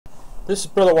This is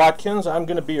Brother Watkins. I'm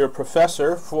going to be your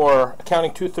professor for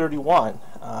Accounting 231.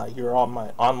 You're all my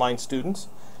online students.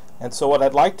 And so what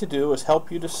I'd like to do is help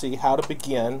you to see how to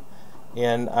begin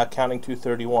in Accounting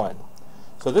 231.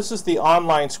 So this is the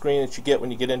online screen that you get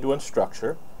when you get into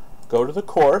Instructure. Go to the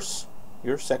course,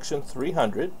 your section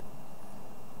 300,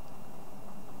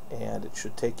 and it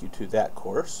should take you to that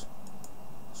course.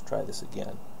 Let's try this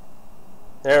again.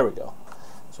 There we go.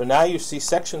 So now you see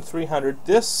section 300.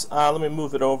 This, let me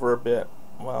move it over a bit.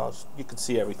 Well, you can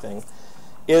see everything.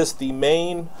 Is the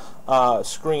main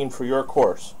screen for your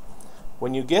course.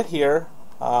 When you get here,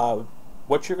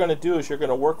 what you're going to do is you're going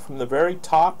to work from the very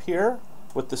top here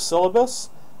with the syllabus,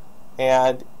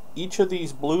 and each of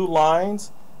these blue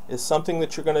lines is something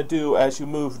that you're going to do as you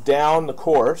move down the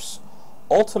course,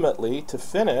 ultimately to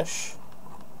finish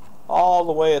all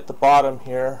the way at the bottom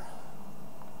here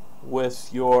with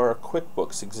your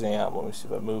QuickBooks exam. Let me see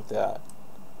if I move that.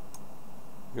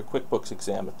 Your QuickBooks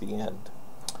exam at the end.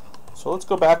 So let's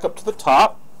go back up to the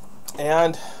top,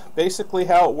 and basically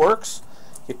how it works,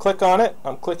 you click on it.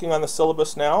 I'm clicking on the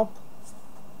syllabus now.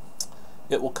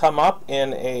 It will come up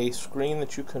in a screen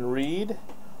that you can read,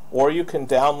 or you can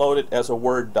download it as a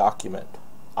Word document.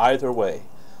 Either way.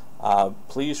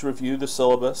 Please review the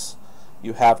syllabus.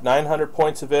 You have 900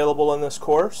 points available in this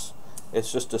course.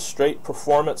 It's just a straight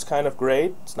performance kind of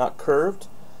grade. It's not curved.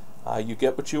 You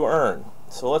get what you earn.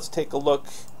 So let's take a look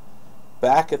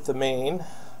back at the main.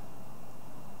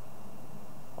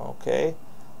 Okay,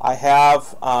 I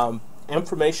have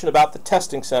information about the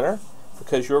testing center,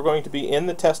 because you're going to be in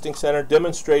the testing center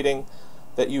demonstrating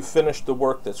that you finished the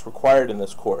work that's required in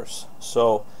this course.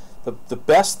 So the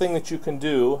best thing that you can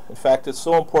do, in fact it's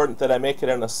so important that I make it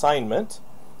an assignment,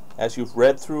 as you've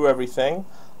read through everything,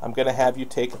 I'm going to have you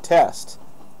take a test,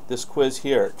 this quiz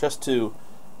here, just to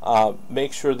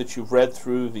make sure that you've read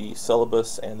through the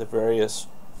syllabus and the various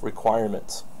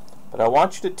requirements. But I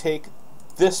want you to take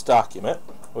this document,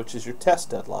 which is your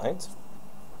test deadlines,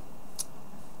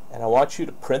 and I want you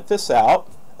to print this out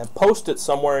and post it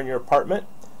somewhere in your apartment.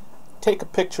 Take a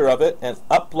picture of it and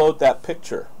upload that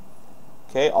picture.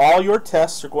 Okay, all your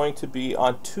tests are going to be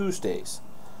on Tuesdays.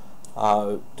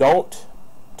 Don't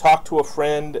talk to a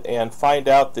friend and find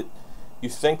out that you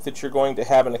think that you're going to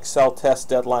have an Excel test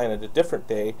deadline at a different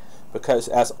day, because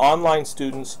as online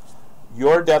students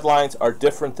your deadlines are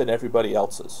different than everybody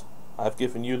else's. I've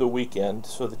given you the weekend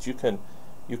so that you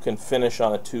can finish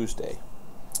on a Tuesday.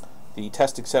 The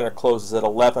testing center closes at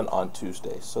 11 on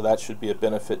Tuesday, so that should be a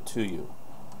benefit to you.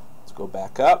 Let's go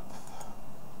back up.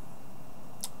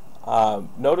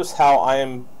 Notice how I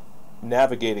am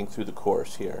navigating through the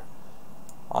course here.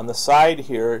 On the side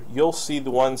here, you'll see the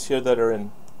ones here that are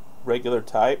in regular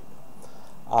type.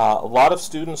 A lot of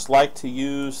students like to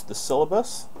use the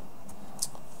syllabus.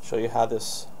 I'll show you how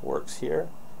this works here.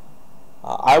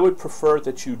 I would prefer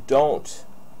that you don't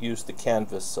use the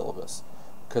Canvas syllabus,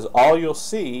 because all you'll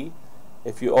see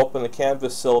if you open the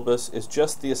Canvas syllabus is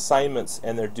just the assignments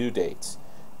and their due dates.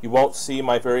 You won't see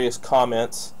my various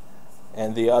comments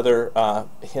and the other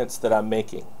hints that I'm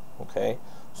making. Okay?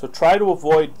 So try to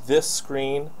avoid this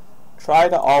screen. Try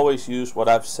to always use what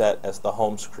I've set as the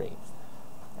home screen,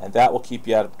 and that will keep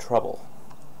you out of trouble.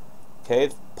 Okay,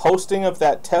 posting of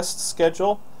that test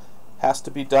schedule has to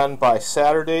be done by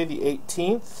Saturday the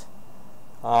 18th.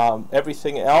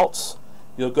 Everything else,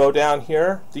 you'll go down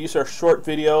here. These are short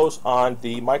videos on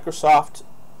the Microsoft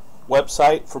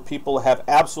website for people who have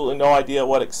absolutely no idea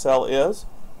what Excel is.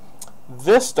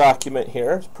 This document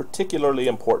here is particularly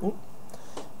important.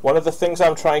 One of the things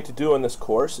I'm trying to do in this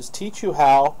course is teach you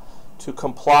how to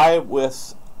comply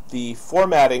with the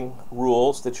formatting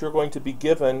rules that you're going to be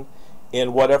given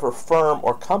in whatever firm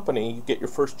or company you get your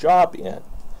first job in.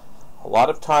 A lot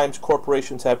of times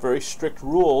corporations have very strict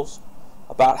rules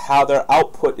about how their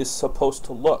output is supposed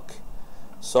to look.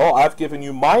 So I've given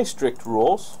you my strict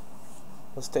rules.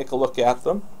 Let's take a look at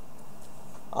them.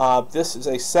 This is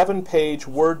a 7-page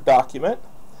Word document.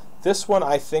 This one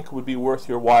I think would be worth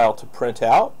your while to print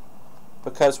out,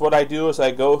 because what I do is I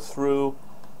go through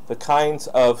the kinds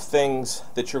of things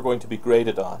that you're going to be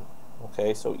graded on.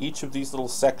 Okay, so each of these little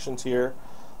sections here,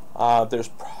 there's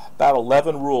about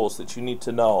 11 rules that you need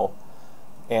to know,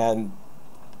 and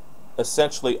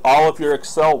essentially all of your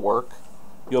Excel work,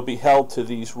 you'll be held to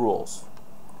these rules.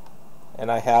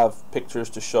 And I have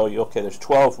pictures to show you. Okay, there's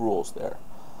 12 rules there.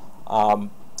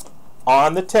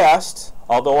 On the test,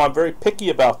 although I'm very picky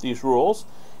about these rules,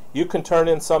 you can turn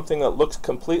in something that looks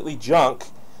completely junk,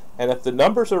 and if the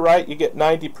numbers are right, you get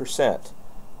 90%.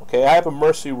 Okay, I have a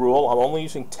mercy rule. I'm only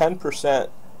using 10%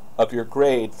 of your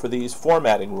grade for these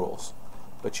formatting rules.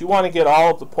 But you want to get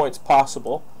all of the points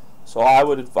possible, So I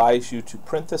would advise you to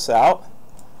print this out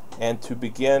and to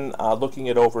begin looking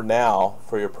it over now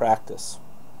for your practice.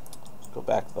 Let's go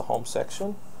back to the home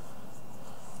section.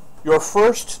 Your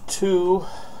first two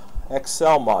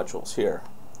Excel modules here,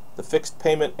 the fixed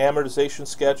payment amortization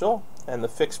schedule and the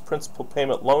fixed principal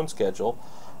payment loan schedule,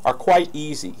 are quite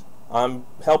easy. I'm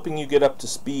helping you get up to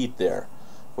speed there.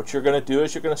 What you're going to do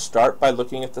is you're going to start by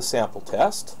looking at the sample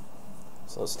test.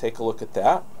 So let's take a look at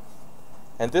that.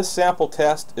 And this sample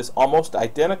test is almost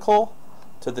identical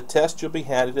to the test you'll be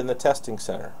handed in the testing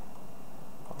center.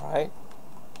 Alright.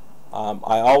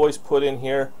 I always put in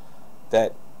here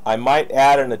that I might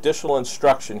add an additional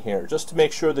instruction here just to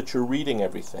make sure that you're reading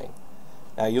everything.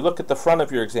 Now you look at the front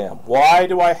of your exam. Why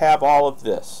do I have all of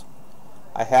this?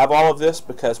 I have all of this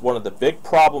because one of the big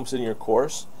problems in your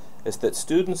course is that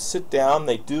students sit down,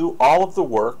 they do all of the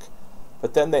work,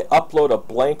 but then they upload a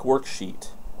blank worksheet,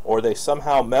 or they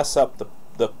somehow mess up the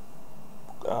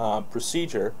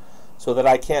procedure so that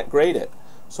I can't grade it.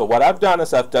 So what I've done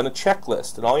is I've done a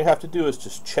checklist, and all you have to do is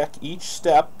just check each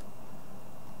step,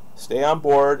 stay on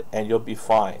board, and you'll be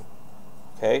fine.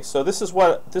 Okay, so this is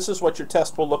what your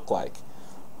test will look like.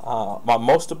 On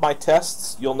most of my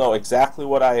tests, you'll know exactly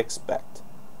what I expect.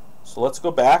 So let's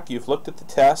go back. You've looked at the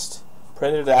test,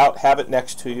 printed it out, have it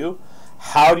next to you.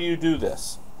 How do you do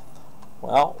this?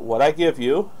 Well, what I give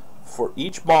you for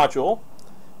each module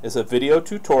is a video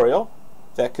tutorial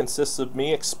that consists of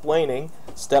me explaining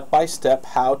step by step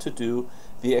how to do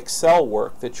the Excel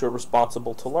work that you're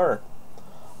responsible to learn.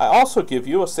 I also give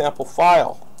you a sample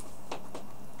file,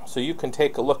 so you can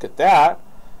take a look at that,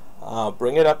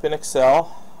 bring it up in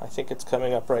Excel. I think it's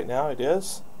coming up right now. It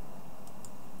is.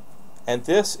 And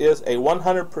this is a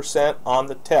 100% on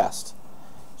the test.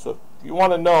 So if you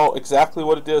want to know exactly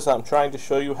what it is I'm trying to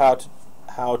show you how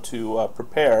to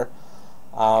prepare,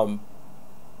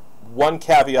 one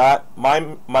caveat,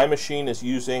 my machine is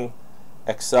using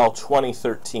Excel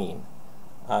 2013.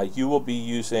 You will be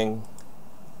using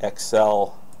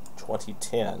Excel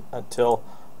 2010 until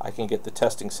I can get the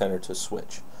testing center to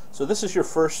switch. So this is your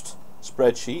first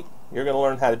spreadsheet. You're going to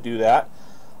learn how to do that.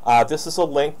 This is a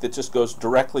link that just goes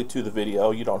directly to the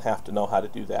video. You don't have to know how to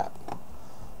do that.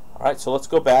 Alright, so let's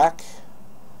go back.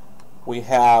 We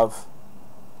have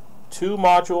two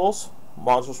modules,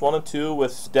 modules 1 and 2,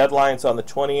 with deadlines on the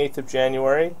 28th of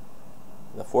January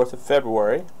and the 4th of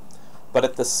February. But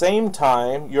at the same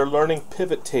time, you're learning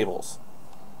pivot tables.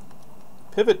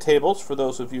 Pivot tables, for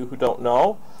those of you who don't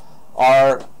know,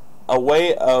 are a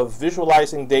way of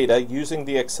visualizing data using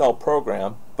the Excel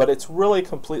program, but it's really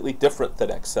completely different than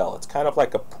Excel. It's kind of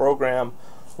like a program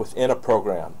within a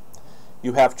program.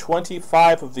 You have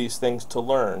 25 of these things to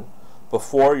learn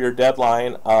before your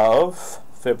deadline of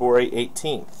February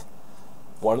 18th.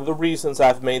 One of the reasons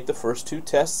I've made the first two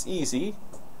tests easy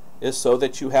is so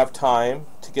that you have time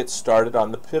to get started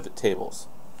on the pivot tables.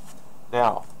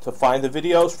 Now, to find the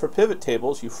videos for pivot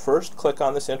tables, you first click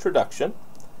on this introduction.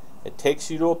 It takes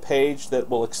you to a page that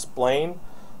will explain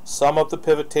some of the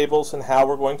pivot tables and how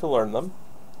we're going to learn them.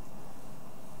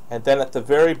 And then at the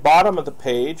very bottom of the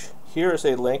page, here is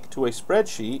a link to a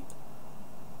spreadsheet.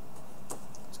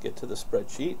 Let's get to the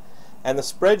spreadsheet. And the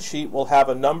spreadsheet will have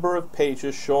a number of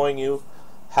pages showing you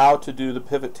how to do the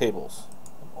pivot tables.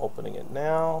 I'm opening it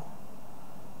now.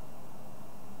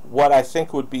 What I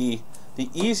think would be the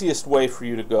easiest way for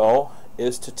you to go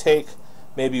is to take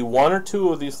maybe one or two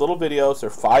of these little videos. They're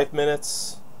 5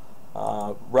 minutes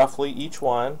roughly each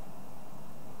one.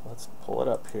 Let's pull it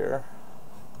up here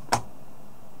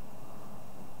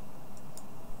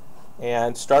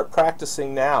and start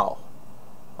practicing now.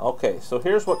 Okay, so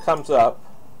here's what comes up.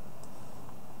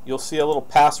 You'll see a little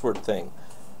password thing.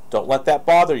 Don't let that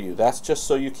bother you. That's just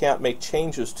so you can't make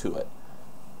changes to it.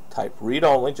 Type read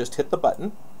only, just hit the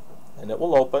button and it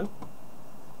will open.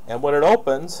 And when it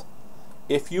opens,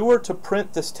 if you were to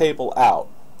print this table out,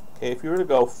 okay, if you were to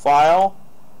go File,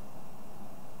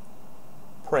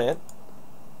 Print,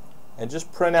 and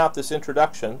just print out this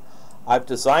introduction, I've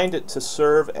designed it to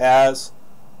serve as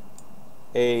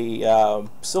a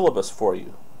syllabus for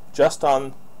you, just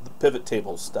on the pivot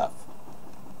table stuff.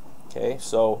 Okay,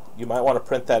 so you might want to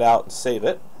print that out and save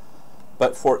it.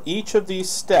 But for each of these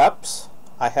steps,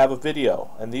 I have a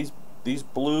video, and these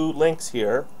blue links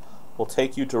here will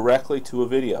take you directly to a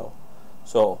video.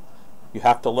 So you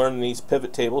have to learn these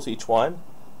pivot tables, each one.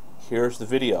 Here's the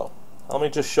video. Let me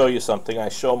just show you something I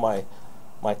show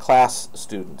my class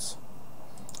students.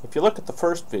 If you look at the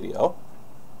first video,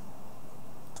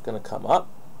 it's going to come up.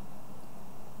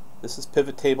 This is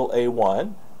pivot table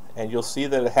A1, and you'll see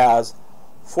that it has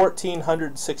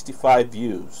 1,465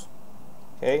 views.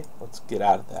 Okay, let's get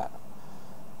out of that.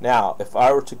 Now, if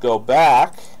I were to go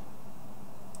back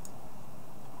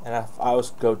And if I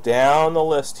was to go down the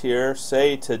list here,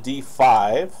 say to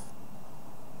D5,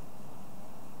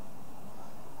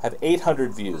 I have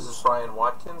 800 views. This is Brian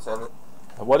Watkins, and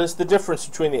what is the difference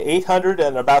between the 800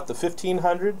 and about the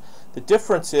 1500? The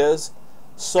difference is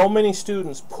so many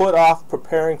students put off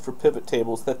preparing for pivot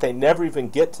tables that they never even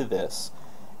get to this,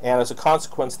 and as a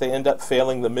consequence they end up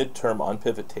failing the midterm on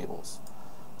pivot tables.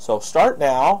 So start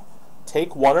now,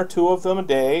 take 1 or 2 of them a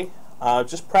day,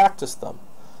 just practice them.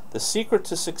 The secret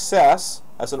to success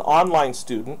as an online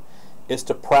student is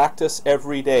to practice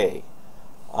every day.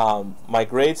 My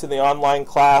grades in the online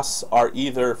class are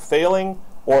either failing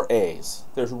or A's.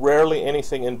 There's rarely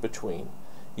anything in between.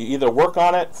 You either work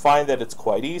on it, find that it's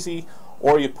quite easy,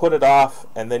 or you put it off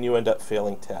and then you end up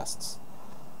failing tests.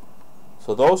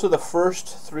 So those are the first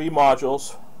 3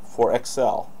 modules for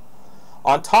Excel.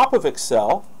 On top of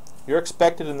Excel, you're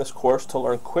expected in this course to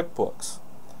learn QuickBooks.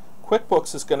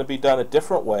 QuickBooks is going to be done a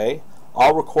different way.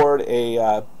 I'll record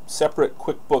a separate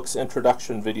QuickBooks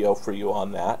introduction video for you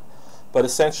on that. But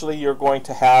essentially you're going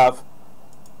to have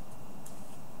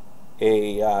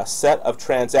a set of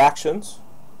transactions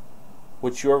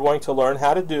which you're going to learn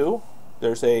how to do.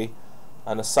 There's an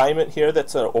assignment here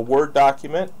that's a Word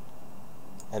document,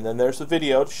 and then there's a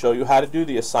video to show you how to do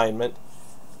the assignment,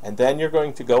 and then you're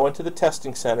going to go into the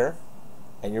testing center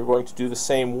and you're going to do the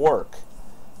same work.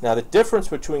 Now the difference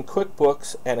between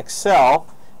QuickBooks and Excel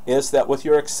is that with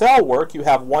your Excel work you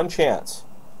have one chance.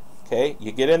 Okay,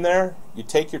 you get in there, you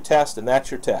take your test, and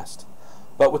that's your test.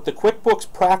 But with the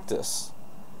QuickBooks practice,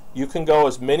 you can go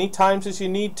as many times as you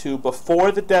need to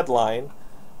before the deadline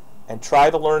and try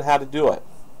to learn how to do it.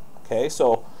 Okay,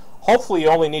 so hopefully you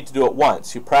only need to do it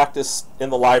once. You practice in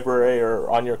the library or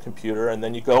on your computer, and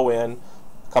then you go in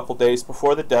a couple days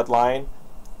before the deadline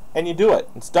and you do it.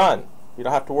 It's done. You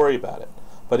don't have to worry about it.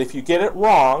 But if you get it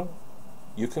wrong,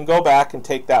 you can go back and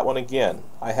take that one again.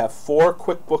 I have 4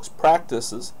 QuickBooks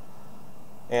practices,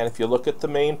 and if you look at the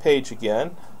main page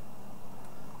again,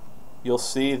 you'll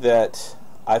see that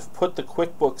I've put the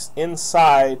QuickBooks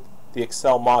inside the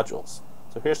Excel modules.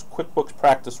 So here's QuickBooks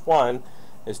Practice 1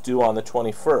 is due on the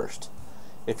 21st.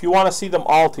 If you want to see them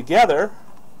all together,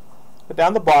 go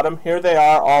down the bottom, here they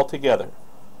are all together.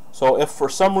 So if for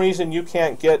some reason you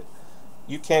can't get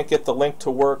the link to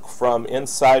work from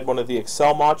inside one of the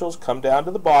Excel modules, come down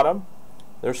to the bottom.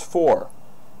 There's 4.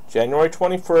 January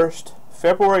 21st,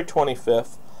 February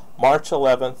 25th, March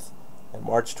 11th, and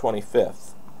March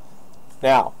 25th.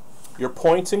 Now, your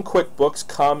points in QuickBooks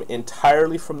come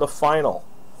entirely from the final.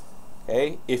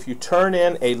 Okay? If you turn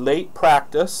in a late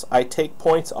practice, I take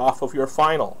points off of your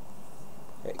final.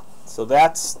 Okay? So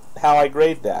that's how I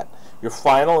grade that. Your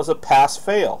final is a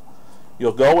pass-fail.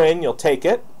 You'll go in, you'll take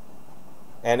it,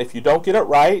 and if you don't get it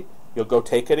right, you'll go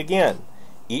take it again.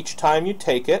 Each time you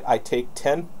take it, I take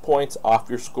 10 points off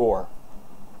your score.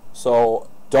 So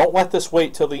don't let this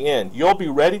wait till the end. You'll be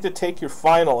ready to take your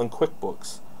final in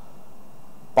QuickBooks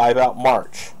by about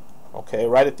March, okay,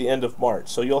 right at the end of March.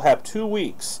 So you'll have 2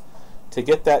 weeks to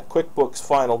get that QuickBooks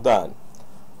final done.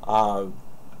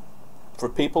 For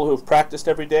people who've practiced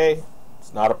every day,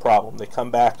 it's not a problem. They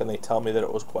come back and they tell me that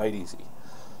it was quite easy.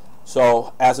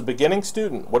 So as a beginning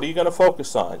student, what are you going to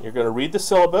focus on? You're going to read the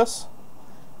syllabus,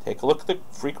 take a look at the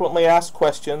frequently asked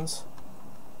questions,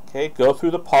 okay, go through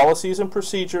the policies and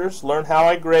procedures, learn how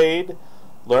I grade,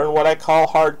 learn what I call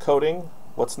hard coding,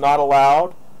 what's not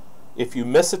allowed. If you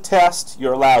miss a test,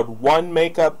 you're allowed 1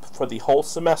 makeup for the whole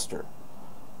semester,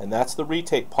 and that's the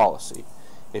retake policy.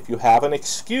 If you have an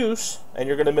excuse and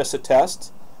you're going to miss a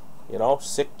test, you know,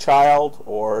 sick child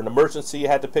or an emergency, you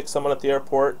had to pick someone at the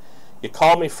airport, you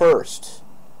call me first,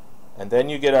 and then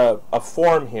you get a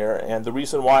form here. And the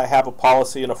reason why I have a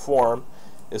policy and a form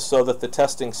is so that the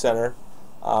testing center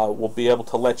will be able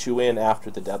to let you in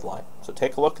after the deadline. So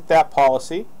take a look at that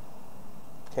policy.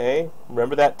 Okay,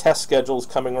 remember that test schedule is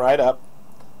coming right up.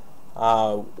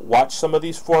 Watch some of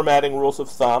these formatting rules of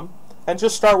thumb and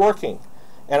just start working.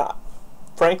 And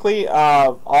frankly,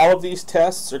 all of these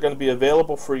tests are going to be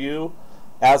available for you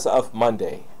as of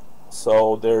Monday.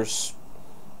 So there's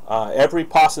every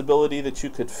possibility that you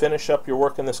could finish up your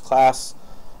work in this class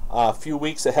a few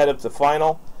weeks ahead of the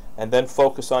final and then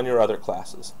focus on your other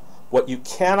classes. What you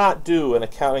cannot do in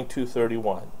Accounting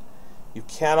 231, you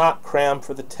cannot cram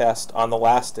for the test on the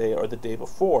last day or the day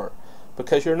before,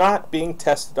 because you're not being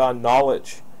tested on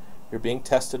knowledge. You're being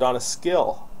tested on a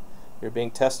skill. You're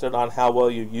being tested on how well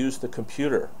you use the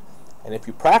computer. And if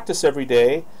you practice every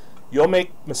day, you'll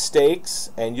make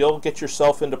mistakes and you'll get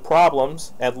yourself into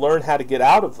problems and learn how to get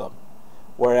out of them.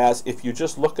 Whereas if you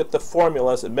just look at the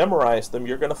formulas and memorize them,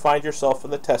 you're going to find yourself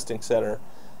in the testing center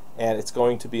and it's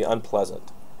going to be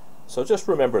unpleasant. So just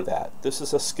remember that. This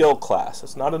is a skill class.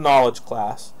 It's not a knowledge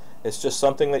class. It's just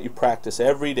something that you practice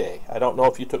every day. I don't know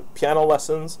if you took piano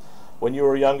lessons when you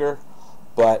were younger,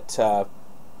 but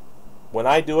when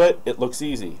I do it, it looks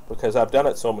easy because I've done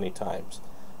it so many times.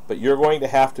 But you're going to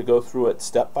have to go through it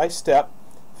step by step,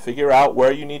 figure out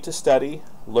where you need to study,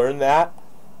 learn that,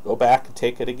 go back and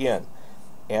take it again.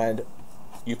 And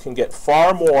you can get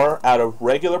far more out of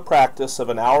regular practice of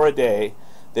an hour a day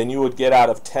than you would get out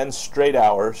of 10 straight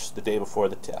hours the day before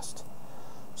the test.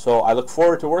 So I look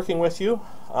forward to working with you.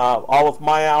 All of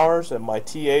my hours and my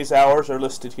TA's hours are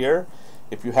listed here.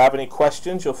 If you have any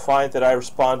questions, you'll find that I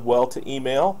respond well to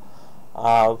email.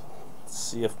 Let's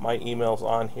see if my email's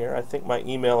on here. I think my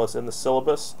email is in the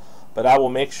syllabus, but I will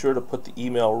make sure to put the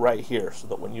email right here so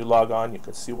that when you log on you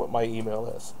can see what my email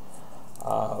is.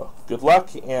 Good luck,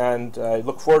 and I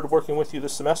look forward to working with you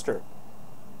this semester.